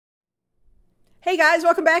Hey guys,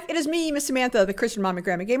 welcome back. It is me, Miss Samantha, the Christian Mom and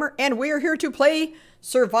Grammy Gamer, and we are here to play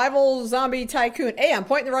Survival Zombie Tycoon. Hey, I'm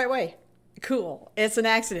pointing the right way. Cool. It's an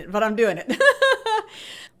accident, but I'm doing it.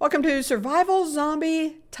 Welcome to Survival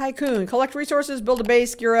Zombie Tycoon. Collect resources, build a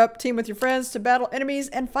base, gear up, team with your friends to battle enemies,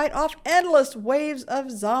 and fight off endless waves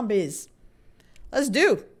of zombies. Let's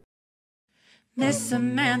do. Miss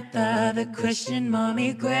Samantha, the Christian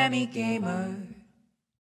Mommy Grammy Gamer.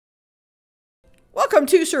 Welcome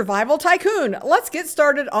to Survival Tycoon. Let's get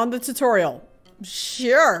started on the tutorial.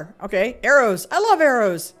 Sure. Okay, arrows. I love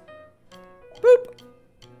arrows. Boop.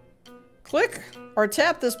 Click or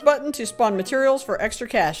tap this button to spawn materials for extra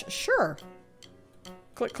cash. Sure.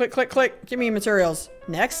 Click, click, click, click. Give me materials.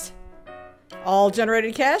 Next. All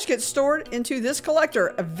generated cash gets stored into this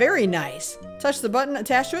collector. Very nice. Touch the button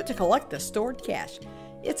attached to it to collect the stored cash.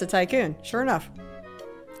 It's a tycoon. Sure enough.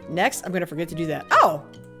 Next, I'm going to forget to do that. Oh!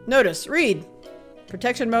 Notice. Read.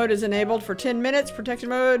 Protection mode is enabled for 10 minutes. Protection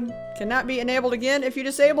mode cannot be enabled again if you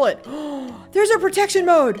disable it. There's a protection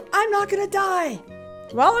mode! I'm not gonna die!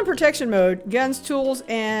 While in protection mode, guns, tools,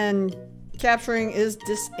 and capturing is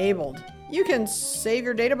disabled. You can save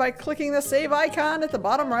your data by clicking the save icon at the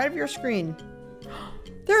bottom right of your screen.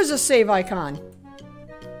 There's a save icon.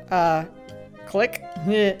 Click.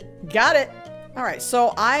 Got it. Alright,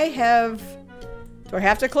 so I have... Do I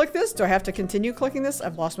have to click this? Do I have to continue clicking this?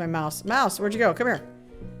 I've lost my mouse. Mouse, where'd you go? Come here.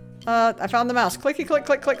 I found the mouse. Clicky, click,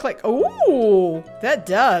 click, click, click. Ooh, that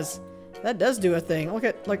does do a thing. Look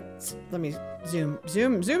at, like, let me zoom.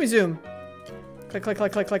 Zoom, zoomy zoom. Click, click,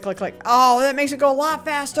 click, click, click, click, click. Oh, that makes it go a lot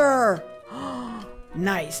faster.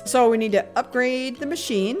 Nice. So we need to upgrade the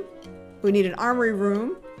machine. We need an armory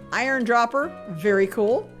room. Iron dropper. Very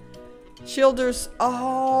cool. Shielders.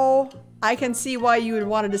 Oh... I can see why you would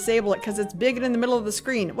want to disable it, because it's big and in the middle of the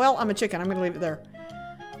screen. Well, I'm a chicken. I'm going to leave it there.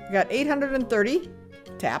 I got 830.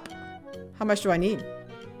 Tap. How much do I need?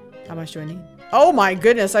 How much do I need? Oh my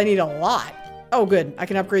goodness, I need a lot. Oh, good. I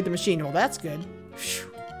can upgrade the machine. Well, that's good.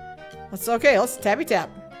 Whew. That's okay. Let's tappy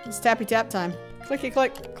tap. It's tappy tap time. Clicky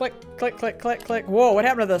click, click, click, click, click, click. Whoa, what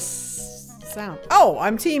happened to the sound? Oh,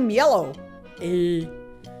 I'm team yellow. 8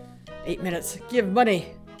 minutes. Give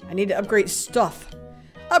money. I need to upgrade stuff.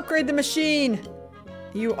 Upgrade the machine!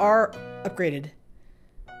 You are upgraded.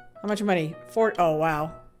 How much money? Oh,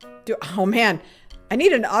 wow. Oh, man. I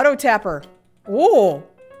need an auto tapper. Whoa.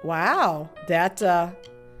 Wow. That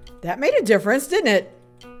made a difference, didn't it?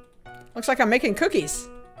 Looks like I'm making cookies.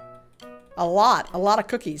 A lot of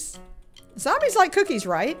cookies. Zombies like cookies,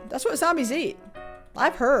 right? That's what zombies eat.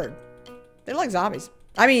 I've heard. They like zombies.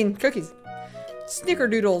 I mean, cookies.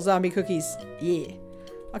 Snickerdoodle zombie cookies. Yeah.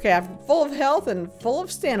 Okay, I'm full of health and full of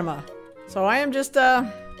stamina. So I am just,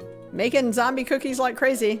 making zombie cookies like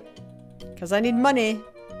crazy. Because I need money.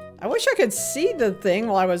 I wish I could see the thing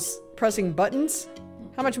while I was pressing buttons.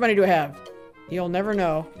 How much money do I have? You'll never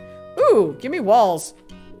know. Ooh, give me walls.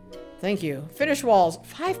 Thank you. Finish walls.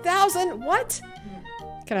 5,000? What?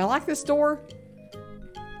 Can I lock this door?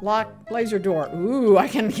 Lock laser door. Ooh, I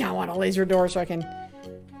want a laser door so I can... so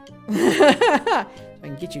I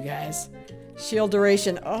can get you guys. Shield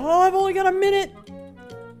duration. Oh, I've only got a minute.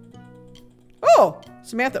 Oh,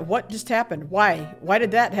 Samantha, what just happened? Why? Why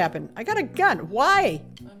did that happen? I got a gun. Why?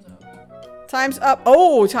 Time's up. Time's up.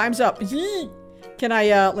 Oh, time's up. Can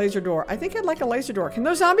I, laser door? I think I'd like a laser door. Can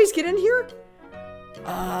those zombies get in here?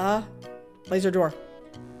 Laser door.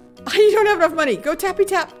 You don't have enough money. Go tappy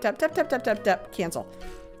tap. Tap, tap, tap, tap, tap, tap. Cancel.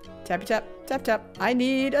 Tappy tap, tap, tap. I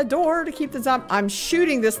need a door to keep the zombie. I'm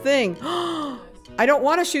shooting this thing. I don't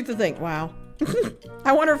want to shoot the thing. Wow.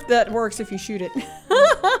 I wonder if that works if you shoot it.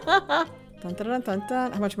 Dun, dun, dun, dun,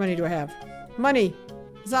 dun. How much money do I have? Money.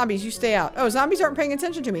 Zombies, you stay out. Oh, zombies aren't paying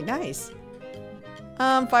attention to me. Nice.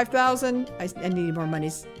 5,000. I need more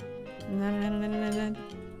monies.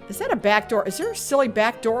 Is that a back door? Is there a silly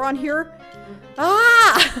back door on here?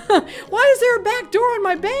 Ah! Why is there a back door on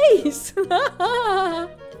my base?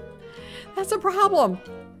 That's a problem.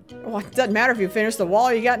 Well, it doesn't matter if you finish the wall.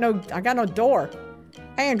 I got no door.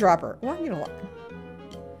 Iron dropper. Well, you know what?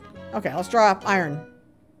 Okay, let's drop iron.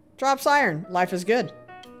 Drops iron. Life is good.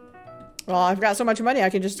 Well, I've got so much money, I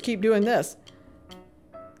can just keep doing this.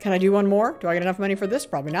 Can I do one more? Do I get enough money for this?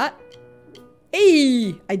 Probably not.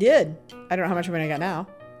 Hey! I did. I don't know how much money I got now.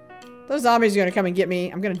 Those zombies are going to come and get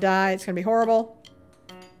me. I'm going to die. It's going to be horrible.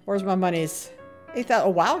 Where's my monies? 8,000. Oh,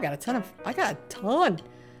 wow. I got a ton.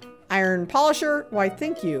 Iron polisher. Why,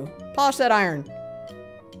 thank you. Polish that iron.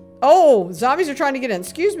 Oh, zombies are trying to get in.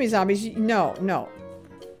 Excuse me, zombies. No, no.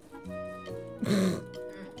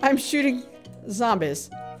 I'm shooting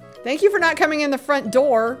zombies. Thank you for not coming in the front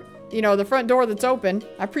door. You know, the front door that's open.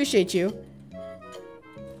 I appreciate you.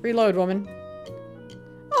 Reload, woman.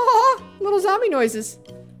 little zombie noises.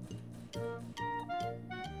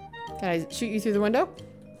 Can I shoot you through the window?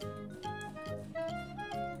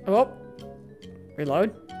 Oh.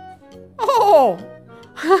 Reload. Oh!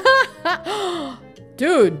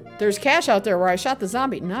 Dude, there's cash out there where I shot the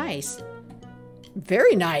zombie. Nice.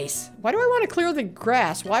 Very nice. Why do I want to clear the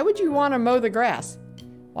grass? Why would you want to mow the grass?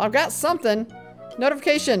 Well, I've got something.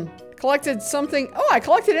 Notification. Collected something. Oh, I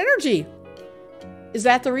collected energy. Is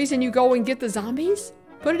that the reason you go and get the zombies?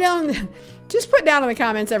 Put it down. Just put down in the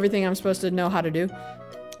comments everything I'm supposed to know how to do.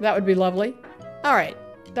 That would be lovely. All right.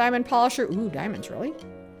 Diamond polisher. Ooh, diamonds, really?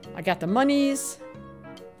 I got the monies.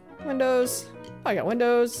 Windows. Oh, I got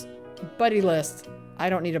windows. Buddy list. I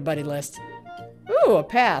don't need a buddy list. Ooh, a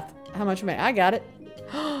path. How much money? I got it.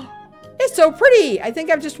 It's so pretty. I think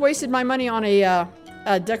I've just wasted my money on a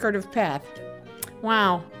decorative path.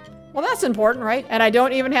 Wow. Well, that's important, right? And I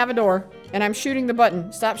don't even have a door. And I'm shooting the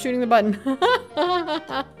button. Stop shooting the button.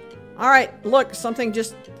 All right, look, something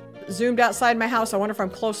just zoomed outside my house. I wonder if I'm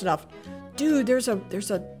close enough. Dude, there's a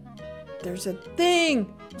thing.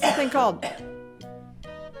 What's the thing called?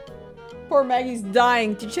 Poor Maggie's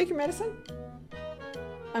dying. Did you take your medicine?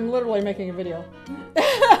 I'm literally making a video.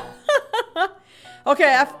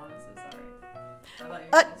 Okay, I'm so sorry.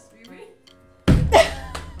 I thought you were streaming.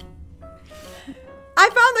 I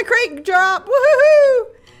found the crate drop. Woohoo!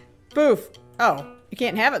 Boof. Oh, you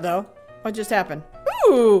can't have it though. What just happened?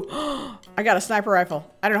 Ooh! I got a sniper rifle.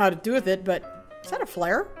 I don't know how to do with it, but is that a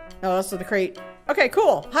flare? No, that's the crate. Okay,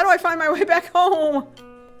 cool. How do I find my way back home?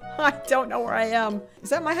 I don't know where I am.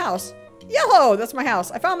 Is that my house? Yellow! That's my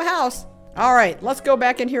house. I found my house. All right, let's go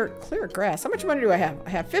back in here. Clear grass. How much money do I have?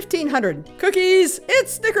 I have 1,500. Cookies!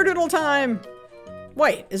 It's snickerdoodle time!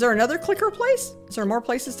 Wait, is there another clicker place? Is there more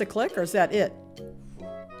places to click, or is that it?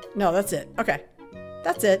 No, that's it. Okay.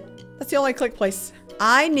 That's it. That's the only click place.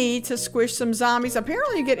 I need to squish some zombies.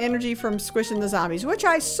 Apparently you get energy from squishing the zombies, which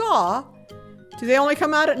I saw. Do they only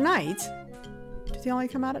come out at night? Do they only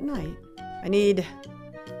come out at night? I need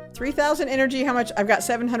 3,000 energy. How much? I've got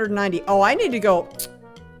 790. Oh, I need to go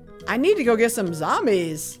get some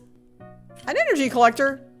zombies. An energy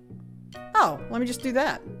collector. Oh, let me just do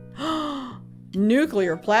that.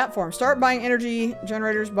 Nuclear platform. Start buying energy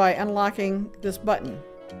generators by unlocking this button.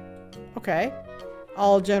 Okay.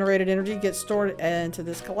 All generated energy gets stored into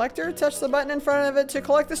this collector. Touch the button in front of it to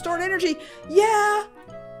collect the stored energy. Yeah.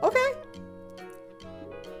 Okay.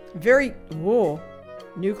 Very, whoa.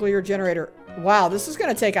 Nuclear generator. Wow, this is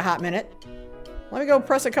going to take a hot minute. Let me go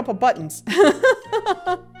press a couple buttons.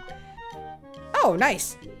 Oh,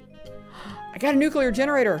 nice. I got a nuclear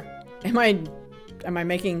generator. Am I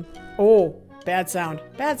making, oh, bad sound.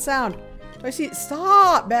 Bad sound. Do I see,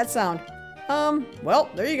 stop, bad sound. Well,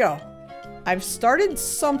 there you go. I've started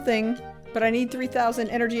something, but I need 3,000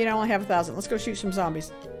 energy and I only have 1,000. Let's go shoot some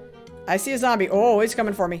zombies. I see a zombie. Oh, he's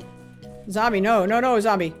coming for me. Zombie, no, no, no,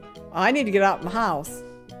 zombie. I need to get out of my house.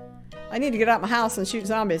 I need to get out of my house and shoot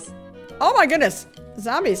zombies. Oh my goodness.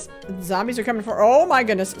 Zombies. Zombies are coming for, oh my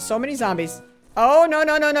goodness. So many zombies. Oh, no,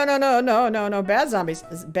 no, no, no, no, no, no, no, no. Bad zombies.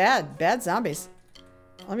 Bad zombies.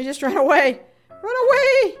 Let me just run away. Run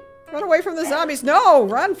away. Run away from the zombies. No,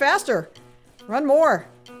 run faster. Run more.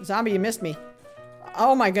 Zombie, you missed me.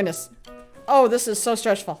 Oh my goodness. Oh, this is so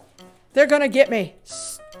stressful. They're gonna get me.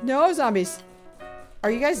 No, zombies.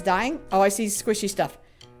 Are you guys dying? Oh, I see squishy stuff.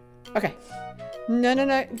 Okay. No, no,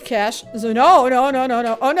 no. Cash. So, no, no, no, no,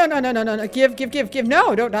 no. Oh, no, no, no, no, no, no. Give, give, give, give.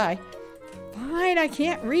 No, don't die. Fine, I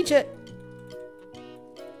can't reach it.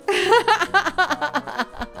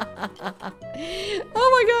 Oh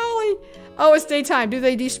my golly. Oh, it's daytime. Do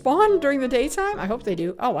they despawn during the daytime? I hope they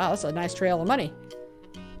do. Oh, wow. That's a nice trail of money.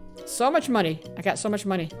 So much money. I got so much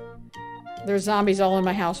money. There's zombies all in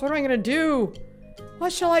my house. What am I gonna do?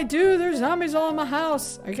 What shall I do? There's zombies all in my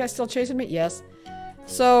house. Are you guys still chasing me? Yes.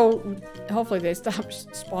 So, hopefully they stop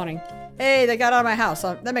spawning. Hey, they got out of my house.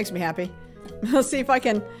 That makes me happy. Let's see if I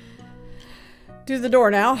can do the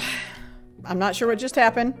door now. I'm not sure what just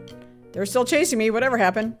happened. They're still chasing me. Whatever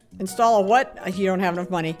happened. Install a what? You don't have enough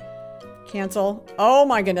money. Cancel. Oh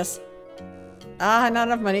my goodness. Ah, not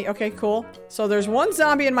enough money. Okay, cool. So there's one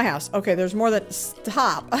zombie in my house. Okay, there's more than...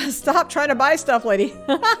 Stop. Stop trying to buy stuff, lady.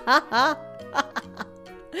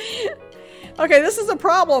 Okay, this is a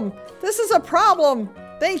problem. This is a problem.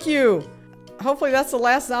 Thank you. Hopefully that's the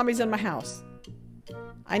last zombies in my house.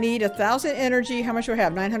 I need 1,000 energy. How much do I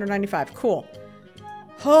have? 995. Cool.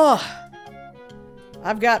 Oh,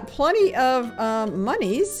 I've got plenty of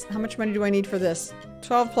monies. How much money do I need for this?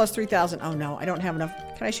 12 plus 3,000. Oh no, I don't have enough.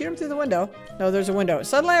 Can I shoot him through the window? No, there's a window.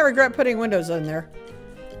 Suddenly I regret putting windows in there.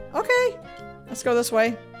 Okay, let's go this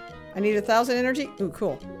way. I need 1,000 energy. Ooh,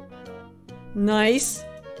 cool. Nice.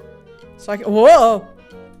 So I can, whoa!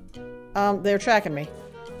 They're tracking me.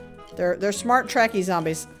 They're smart tracky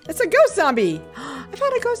zombies. It's a ghost zombie! I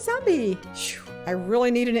found a ghost zombie! Whew. I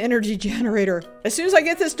really need an energy generator. As soon as I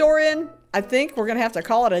get this door in, I think we're gonna have to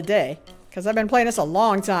call it a day. Because I've been playing this a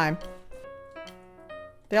long time.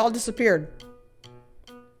 They all disappeared.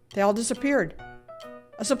 They all disappeared.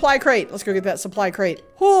 A supply crate. Let's go get that supply crate.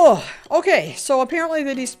 Whew. Okay, so apparently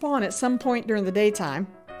they despawn at some point during the daytime.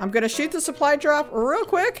 I'm gonna shoot the supply drop real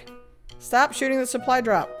quick. Stop shooting the supply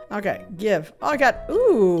drop. Okay, give. Oh, I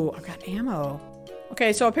got ammo.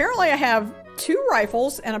 Okay, so apparently I have 2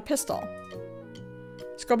 rifles and a pistol.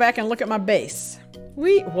 Let's go back and look at my base.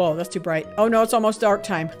 Whoa, that's too bright. Oh no, it's almost dark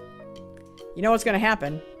time. You know what's gonna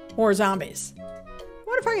happen? More zombies. I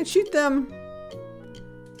wonder if I can shoot them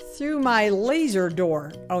through my laser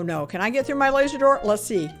door. Oh no, can I get through my laser door? Let's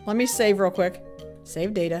see. Let me save real quick.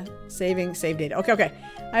 Save data. Saving, save data. Okay.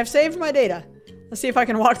 I have saved my data. Let's see if I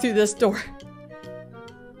can walk through this door.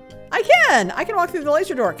 I can walk through the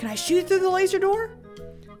laser door. Can I shoot through the laser door?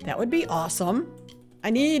 That would be awesome. I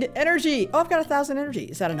need energy. Oh, I've got 1,000 energy.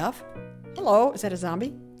 Is that enough? Hello, is that a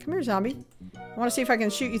zombie? Come here, zombie. I want to see if I can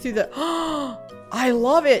shoot you through the... Oh, I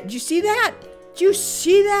love it. Did you see that? Did you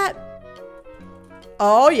see that?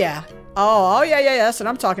 Oh, yeah. Oh, yeah. That's what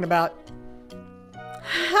I'm talking about.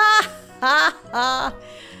 Ha, ha,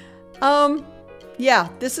 ha. Yeah,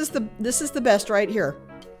 this is the best right here.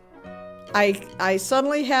 I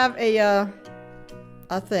suddenly have a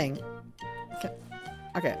thing.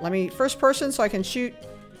 Okay, let me first person so I can shoot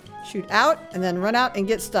out and then run out and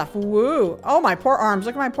get stuff. Woo! Oh, my poor arms.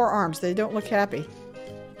 Look at my poor arms. They don't look happy.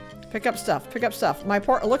 Pick up stuff. Look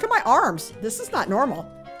at my arms. This is not normal.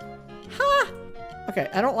 Ha! Okay,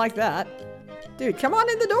 I don't like that. Dude, come on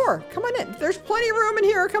in the door. Come on in. There's plenty of room in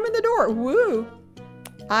here. Come in the door. Woo!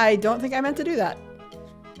 I don't think I meant to do that.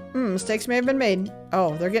 Mistakes may have been made.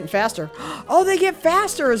 Oh, they're getting faster. Oh, they get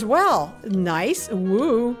faster as well. Nice.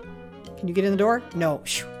 Woo. Can you get in the door? No.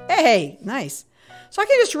 Hey, nice. So I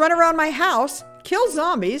can just run around my house, kill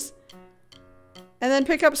zombies, and then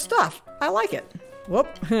pick up stuff. I like it. Whoop.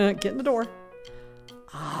 Get in the door.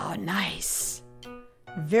 Oh, nice.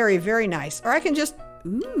 Very, very nice. Or I can just...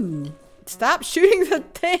 Ooh. Stop shooting the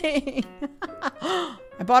thing.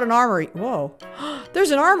 I bought an armory. Whoa.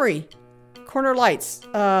 There's an armory. Corner lights.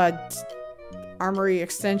 Armory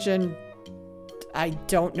extension. I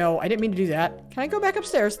don't know. I didn't mean to do that. Can I go back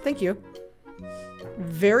upstairs? Thank you.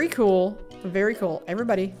 Very cool. Very cool.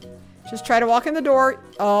 Everybody, just try to walk in the door.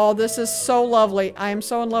 Oh, this is so lovely. I am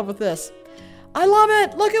so in love with this. I love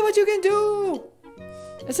it. Look at what you can do.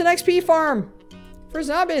 It's an XP farm for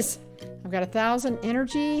zombies. I've got 1,000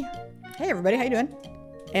 energy. Hey, everybody. How you doing?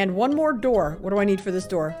 And one more door. What do I need for this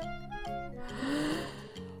door?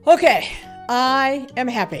 Okay. I am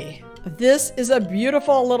happy. This is a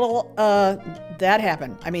beautiful little, that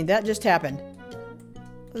happened. I mean, that just happened.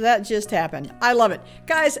 That just happened. I love it.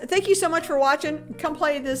 Guys, thank you so much for watching. Come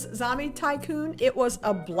play this Zombie Tycoon. It was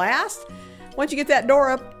a blast. Once you get that door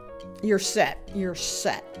up, you're set. You're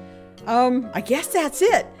set. I guess that's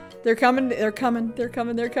it. They're coming. They're coming. They're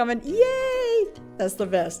coming. They're coming. Yay! That's the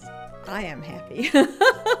best. I am happy.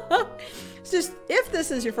 Just, if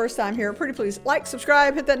this is your first time here, pretty please like,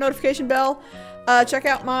 subscribe, hit that notification bell. Check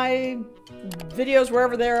out my videos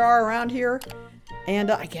wherever there are around here.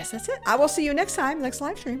 And I guess that's it. I will see you next time, next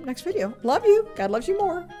live stream, next video. Love you. God loves you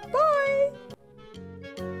more. Bye.